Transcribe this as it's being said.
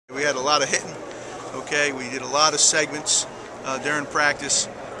We had a lot of hitting. Okay, we did a lot of segments during practice.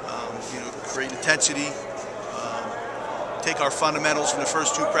 Great intensity. Take our fundamentals from the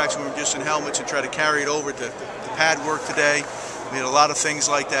first two practices when we were just in helmets and try to carry it over to the pad work today. We had a lot of things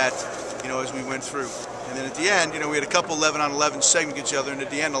like that, as we went through. And then at the end, we had a couple 11-on-11 segments against each other. And at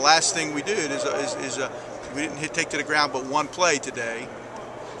the end, the last thing we did is we didn't take to the ground but one play today.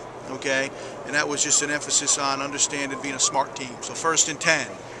 Okay, and that was just an emphasis on understanding being a smart team. So 1st and 10,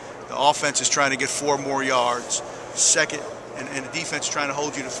 the offense is trying to get 4 more yards. Second, and the defense is trying to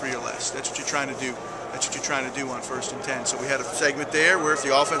hold you to 3 or less. That's what you're trying to do. That's what you're trying to do on 1st and 10. So we had a segment there where if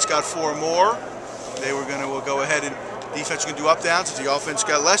the offense got 4 more, they were going to go ahead and defense was going to do up downs. If the offense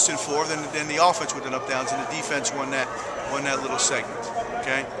got less than 4, then the offense would have done up downs, and the defense won that little segment.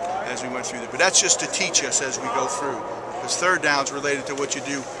 Okay, as we went through there. But that's just to teach us as we go through, because 3rd down's related to what you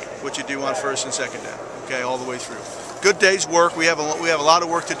do on 1st and 2nd down. Okay, all the way through. Good day's work. We have a lot of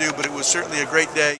work to do, but it was certainly a great day.